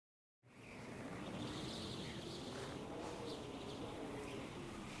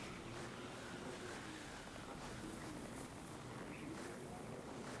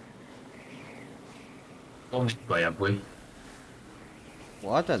Gone this way, have we?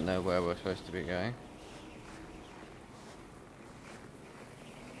 Well, I don't know where we're supposed to be going.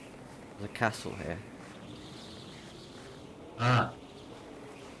 There's a castle here. Ah.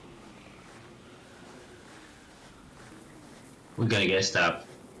 We're gonna get stabbed.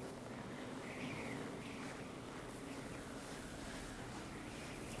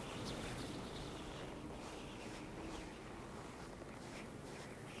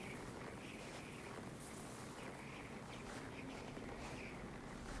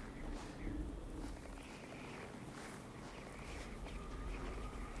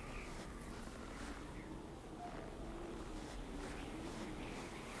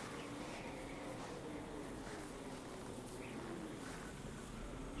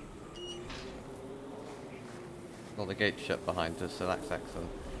 Well, the gate's shut behind us, so that's excellent.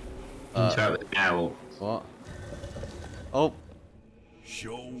 Interact with the owl. What? Oh!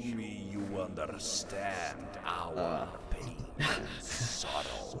 Show me you understand our pain and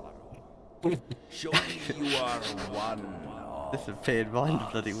sorrow. Show me you are one of Disappeared behind the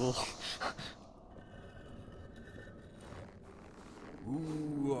bloody wall.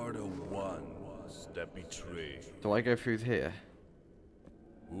 Who are the ones that betray? Do I go through here?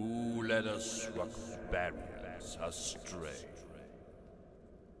 Who led us struck barriers astray?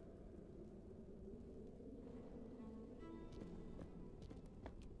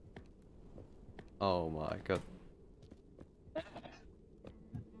 Oh my god.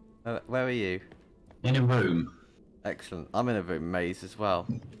 Where are you? In a room. Excellent. I'm in a room maze as well.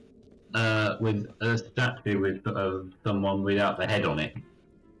 With a statue with someone without the head on it.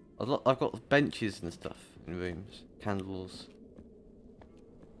 I've got benches and stuff in rooms. Candles.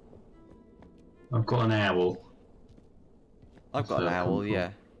 I've got an owl. I've got an So, owl, cool.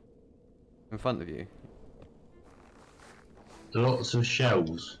 yeah. In front of you. Lots of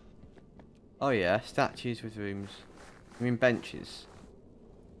shelves. Oh yeah, statues with rooms. I mean benches.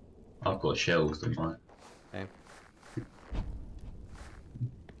 I've got shelves, don't I? Okay.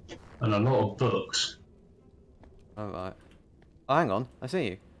 And a lot of books. Alright. Oh, hang on. I see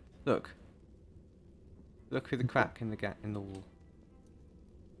you. Look. Look through the crack in the gap in the wall.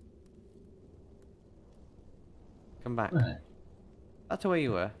 Come back. Where? That's where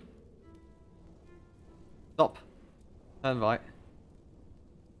you were. Stop. Turn right.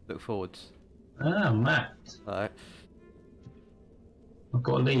 Look forwards. Ah, map. Alright. I've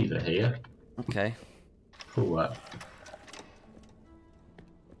got a lever here. Okay. Pull that.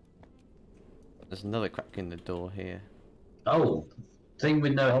 There's another crack in the door here. Oh, thing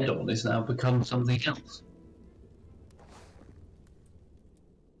with no head on is now become something else.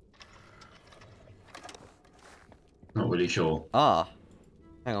 Not really sure. Ah!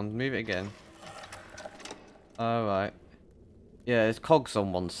 Hang on, move it again. Alright. Yeah, there's cogs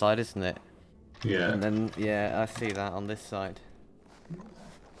on one side, isn't it? Yeah. And then, yeah, I see that on this side.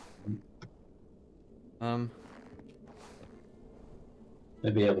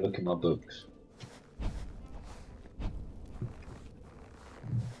 Maybe have a look at my books.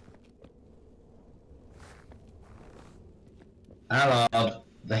 Allard,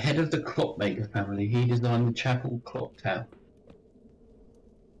 the head of the clockmaker family, he designed the chapel clock tower.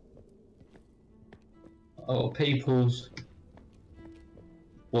 Oh, people's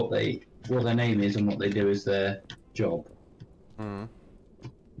what their name is and what they do is their job. Hmm.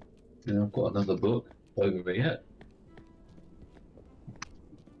 And I've got another book over here.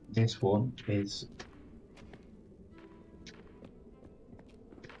 This one is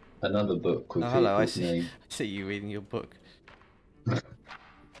another book with Oh, hello, I people's see. name. I see you reading your book.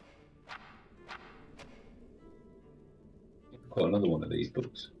 Got another one of these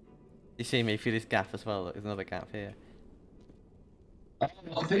books. You see me through this gap as well. Look, there's another gap here.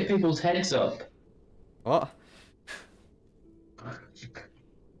 I'll pick people's heads up. What? Have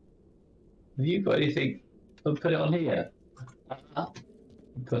you got anything? I'll put it on here.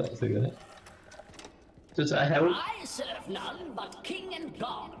 Put that thing there. Does that help? I serve none but king and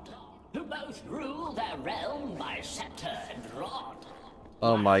god, who both rule their realm by scepter and rod.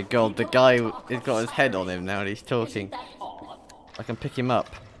 Oh my god, the guy has got his head on him now and he's talking. Isn't that odd? I can pick him up.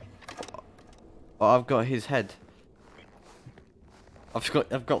 Oh, I've got his head.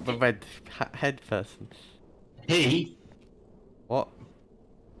 I've got the red head person. He, What?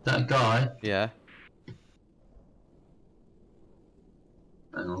 that guy. Yeah.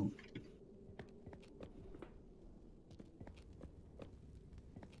 Hang on.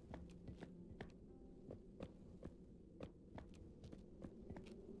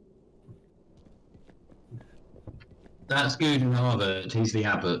 That's good in Harvard. He's the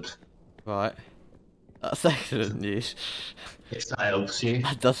abbot. Right. That's excellent news. If that helps you.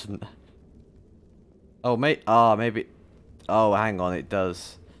 That doesn't. Oh, maybe. Oh, hang on, it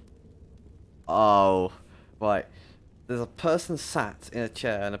does. Oh, right. There's a person sat in a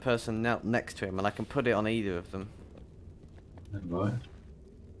chair and a person knelt next to him, and I can put it on either of them. Right.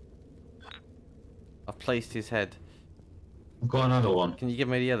 I've placed his head. I've got another one. Can you give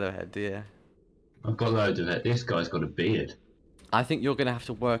me the other head, dear? I've got loads of it. This guy's got a beard. I think you're going to have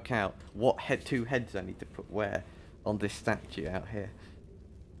to work out what two heads I need to put where on this statue out here.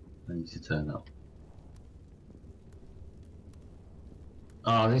 I need to turn up.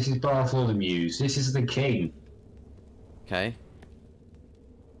 Oh, this is Bartholomew. This is the king. Okay.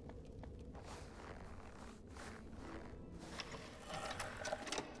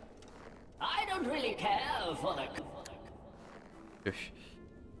 I don't really care for the... Shush.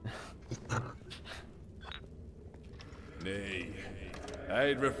 Nay,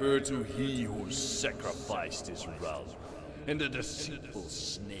 I'd refer to he who sacrificed his realm, and the deceitful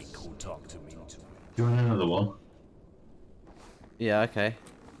snake who talked to me too. Do you want another one? Yeah, okay.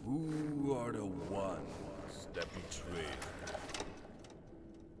 Who are the ones that betrayed?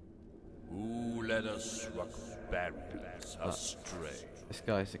 Who led us struck barriers astray? This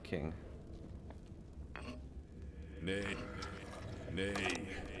guy's the king. Nay,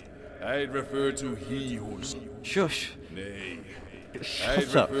 I'd refer to he who's... Shush! Nay, Shut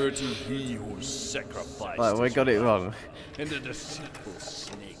I'd up. refer to he who sacrificed Right, we his got it realm, wrong. and the deceitful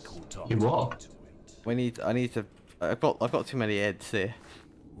snake who talked You me what? to it. I need to. I've got too many heads here.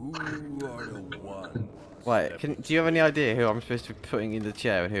 Who are the ones Right, do you have any idea who I'm supposed to be putting in the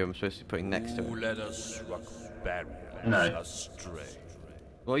chair and who I'm supposed to be putting next to who him? led us struck barriers No. astray?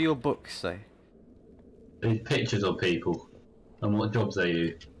 What do your books say? These pictures of people and what jobs they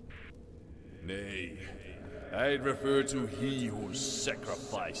do. Nay, I'd refer to he who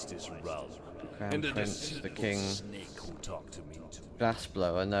sacrificed his realm, Crown and the Prince, the deceitful king, snake who talked to me too.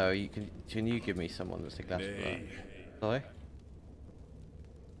 glassblower. No, you can you give me someone that's a glassblower? Nay, Sorry.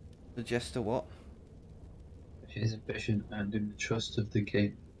 The jester what? She is efficient and in the trust of the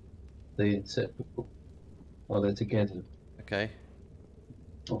king. They inseparable. While they're together. Okay.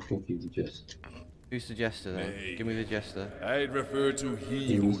 I'll give you the gist. Who's the jester then? Nay. Give me the jester. I'd refer to he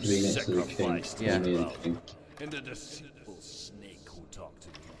He who needs to be next to the king. sacrificed Yeah. his Near the realm, king. and the deceitful snake who talked to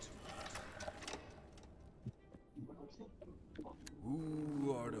me too.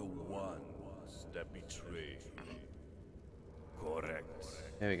 Who are the ones that betrayed? Correct.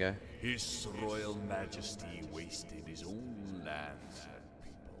 Here we go. His Royal Majesty wasted his own lands and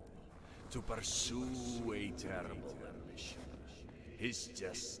people to pursue a terrible ambition. His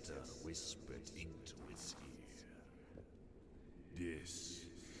jester whispered into his ear. This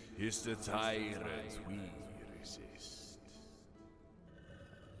is the tyrant we resist.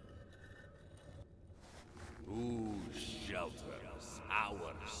 Who shelters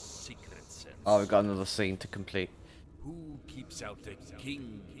our secret sense? Oh, we've got another scene to complete. Who keeps out the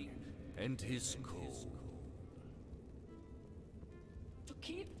king and his code? To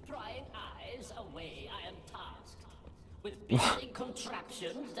keep prying eyes away, I am tasked with building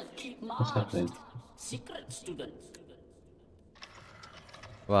contraptions that keep happening? masked secret students.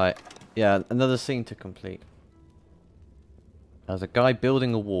 Right. Yeah, another scene to complete. There's a guy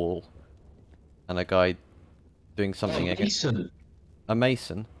building a wall, and a guy doing something Oh, against Mason. a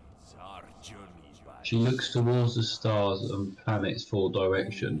mason. Our journey by She looks towards the stars and planets for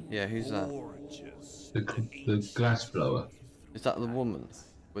direction. Yeah, who's that? gorgeous. The glass blower. Is that the woman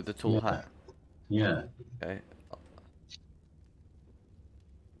with the tall hat? Yeah. Okay.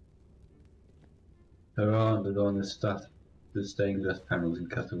 Her arm is on the stained glass panels in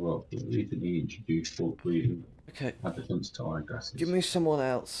cut of rock that recently introduced for breathing Okay. inhabitants to eyeglasses. Give me someone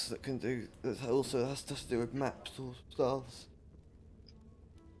else that can do that also has stuff to do with maps or stars.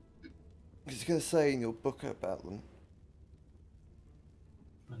 It's gonna say in your book about them.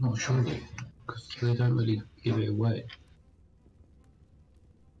 I'm not sure, because they don't really give it away.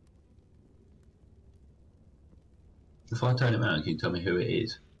 If I turn it around, can you tell me who it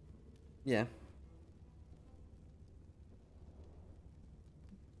is? Yeah.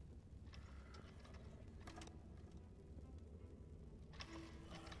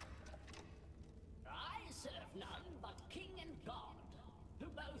 I serve none but king and god, who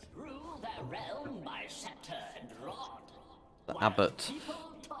both rule their realm by scepter and rod. The While abbot. people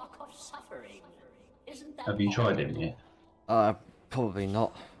talk of suffering, isn't that Have you tried odd? him yet? Probably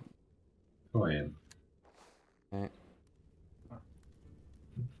not. Try him. Right.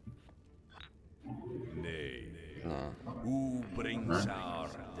 Nay, No. who brings our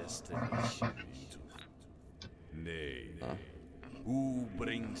destination into? Nay, who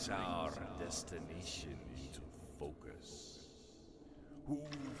brings our destination into focus? Who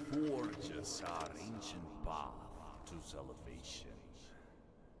forges our ancient path to salvation?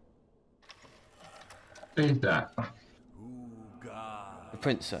 Who's that? Who guides The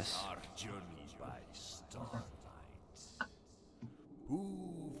princess. our journey by starlight?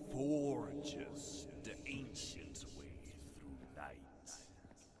 Who forges the ancient way through night?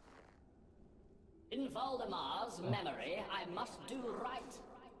 In Valdemar's memory, I must do right.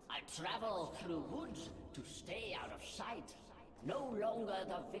 I travel through woods to stay out of sight. No longer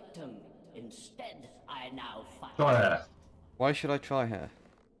the victim. Instead, I now fight. Try her. Why should I try her?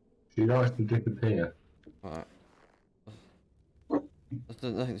 She likes to disappear. Alright. That's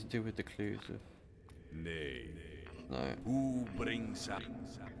nothing to do with the clues. Nay. No. Who brings up?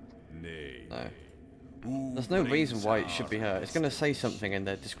 Nay. No. Who There's no reason brings why it our should be her. It's going to say something in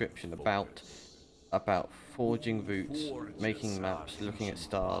their description about forging roots, making maps, looking at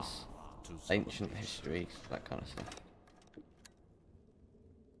stars, ancient history, that kind of stuff.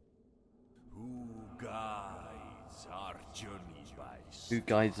 Who guides our journey by Who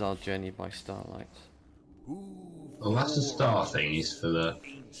guides our journey by starlight? Oh, that's the star thing. Is for the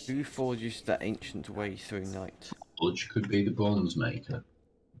Who forges the ancient way through night? which could be the bronze maker.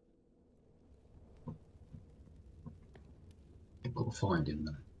 I've got to find him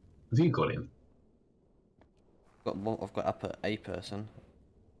though. Have you got him? I've got a person.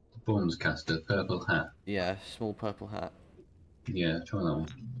 The bronze caster, purple hat. Yeah, small purple hat. Yeah, try that one.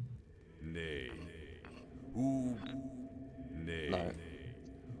 Nay. Who? Nay. No.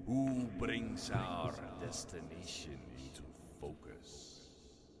 Who brings our destination into focus?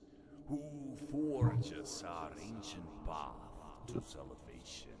 Who forges our ancient path to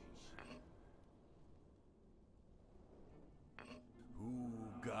salvation? Who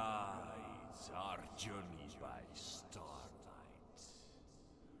guides our journey by starlight?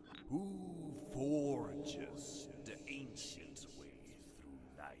 Who forges the ancient way through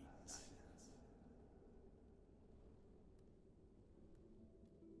night?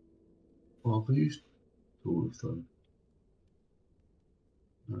 Well, I've used all of them.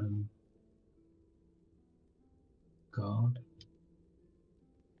 Guard.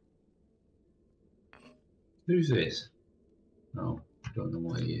 Who's this? Oh, don't know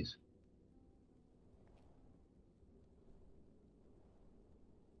what he is.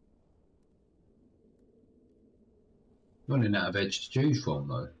 Running out of edge to choose from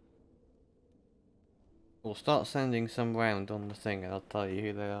though. We'll start sending some round on the thing and I'll tell you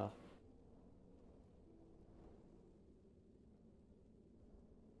who they are.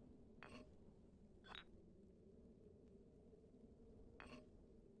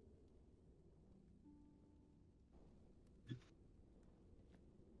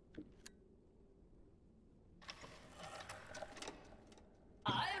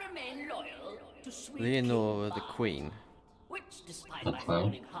 I remain loyal to sweet Leonora King the Bard, Queen. which, despite my Okay.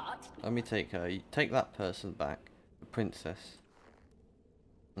 falling heart, Let me take her. You take that person back, the princess,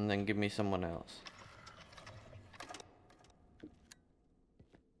 and then give me someone else.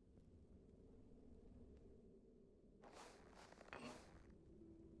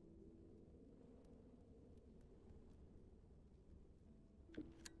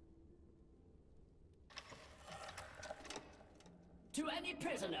 to any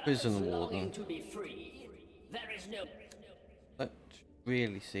prisoner Prison warden. longing to be free, there is no... Don't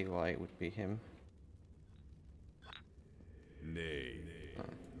really see why it would be him. Nay.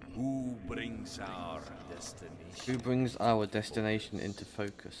 Who brings our destination? Who brings our destination into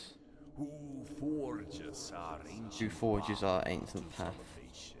focus? Who forges our ancient Who forges our ancient path?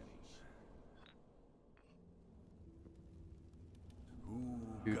 salvation?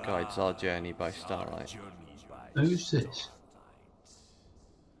 Who guides our journey by starlight? Journey by Who's this?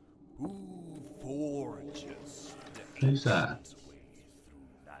 Who forges Who's that? way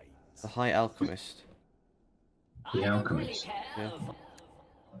through night? The High Alchemist. The I don't really alchemist. care Yeah. for-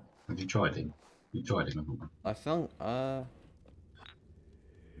 Have you tried him? You tried him, haven't you? I think,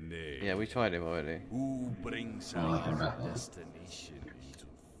 Nay. yeah, we tried him already. Who brings Oh, our right. destination into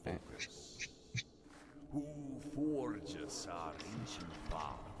Okay. focus? Who forges our ancient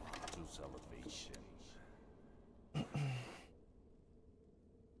path to salvation?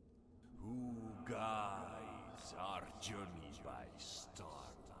 Who guides our journey by starlight?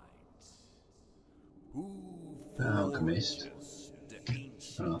 Who The alchemist. forges the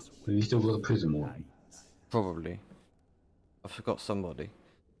ancient Oh, have you still got the prison warden? night? Probably. I forgot somebody.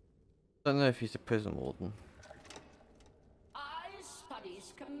 Don't know if he's a prison warden. I study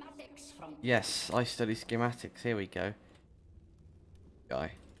schematics from... Yes, I study schematics. Here we go.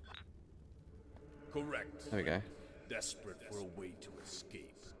 Guy. Correct. There we go. Desperate for a way to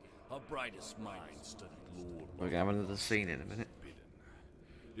escape, our brightest minds studied Lord We're gonna have another scene in a minute. Forbidden.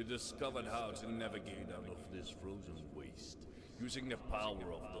 You discovered how to navigate out of this frozen waste, using the power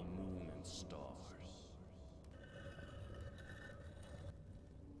of the moon and stars.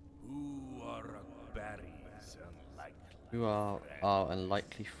 Who are Barry's unlikely Who are our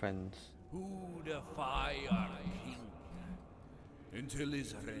unlikely friends? Who defy our king until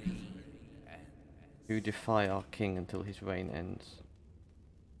his reign ends? Who defy our king until his reign ends?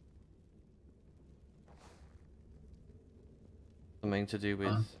 Something to do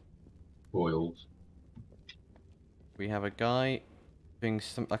with Royals. we have a guy doing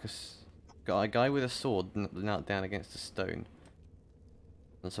some got a guy with a sword knelt down against a stone,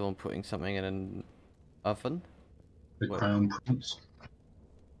 and someone putting something in an oven. The Crown Prince.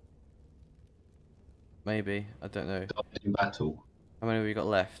 Maybe, I don't know. Died in battle. How many have we got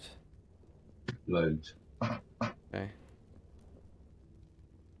left? Loads. Okay.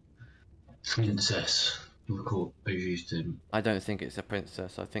 Princess. Who've used him. I don't think it's a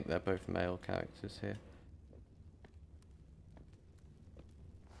princess. I think they're both male characters here.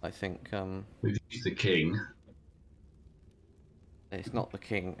 I think We've used the king. it's not the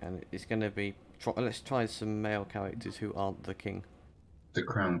king, and it's going to be. Let's try some male characters who aren't the king. The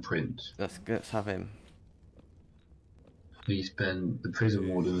Crown Prince. Let's have him. The prison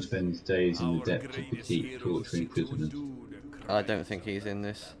warden spends days in the depths of the deep, torturing prisoners. I don't think he's in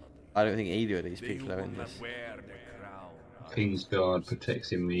this. I don't think either of these people are in this. King's guard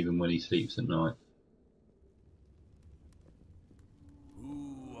protects him even when he sleeps at night.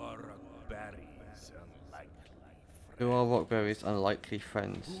 Who are Rockberry's unlikely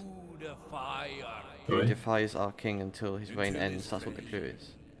friends? Who defies our king until his reign ends? That's what the clue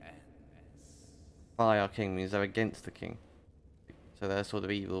is. Defy our king means they're against the king. So they're sort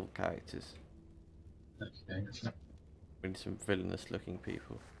of evil characters. Okay. Really some villainous looking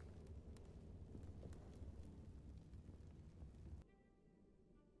people.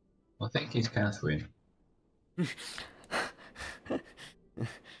 I think it's Catherine. I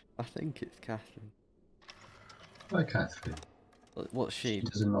think it's Catherine. Why Catherine? What's she? She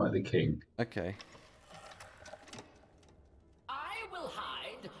doesn't like the king. Okay. I will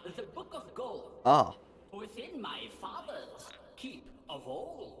hide the Book of Gold Ah. within my father's keep of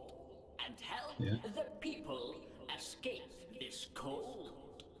old and help the people escape this cold.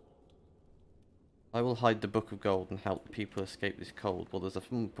 I will hide the Book of Gold and help people escape this cold. Well, there's a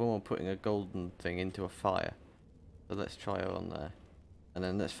woman putting a golden thing into a fire. So let's try her on there. And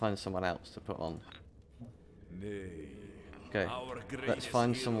then let's find someone else to put on. Okay, let's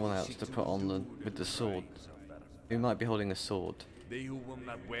find someone else to put on with the sword. Who might be holding a sword?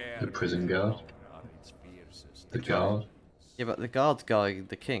 The prison guard. The guard. Yeah, but the guard's guy,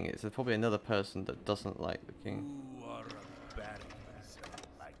 the king, it's probably another person that doesn't like the king.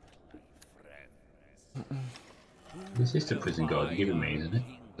 This is the prison guard you're giving me, isn't it?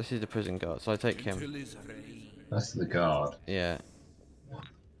 This is the prison guard, so I take him. That's the guard. Yeah.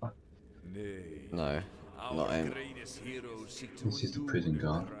 No, not him. This is the prison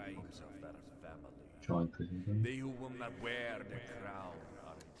guard. Try prison guard.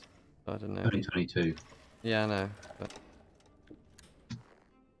 I don't know. 2022. Yeah, I know, but...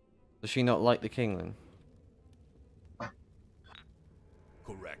 Does she not like the king then?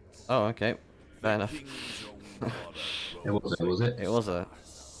 Correct. Oh, okay. Fair enough. Was it? It was a...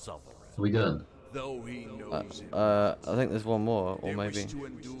 Are we done? I think there's one more, or maybe...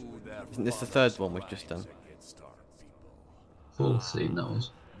 Isn't this the third one we've just done? Fourth scene, that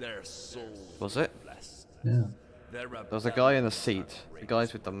was. Was it? Yeah. There was a guy in the seat, the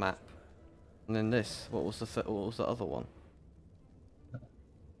guys with the map. And then this, what was the other one?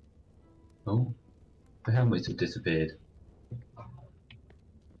 Oh. The helmets have disappeared.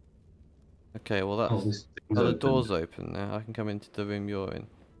 Okay, well that's... Oh, the door's open now. I can come into the room you're in.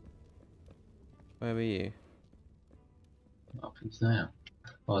 Where are you? What happens now?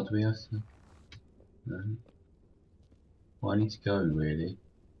 Oh, do we have to... No. Well, I need to go, really.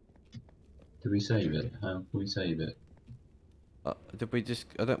 Do we save it? How can we save it? Did we just...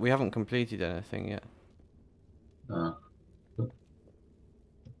 we haven't completed anything yet. Ah.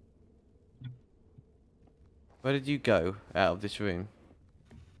 Where did you go out of this room?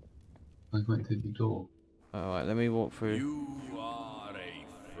 I went through the door. Alright, let me walk through. You are a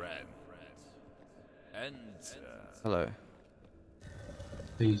friend. Enter. Hello.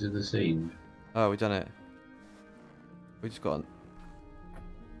 These are the scenes. Oh, we done it. We just got...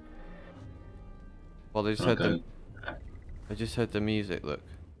 Well, they just heard the... I just heard the music, look.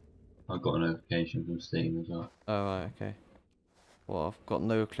 I got a notification from Steam as well. Oh, right, okay. Well, I've got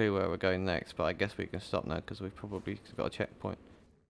no clue where we're going next, but I guess we can stop now because we've probably got a checkpoint.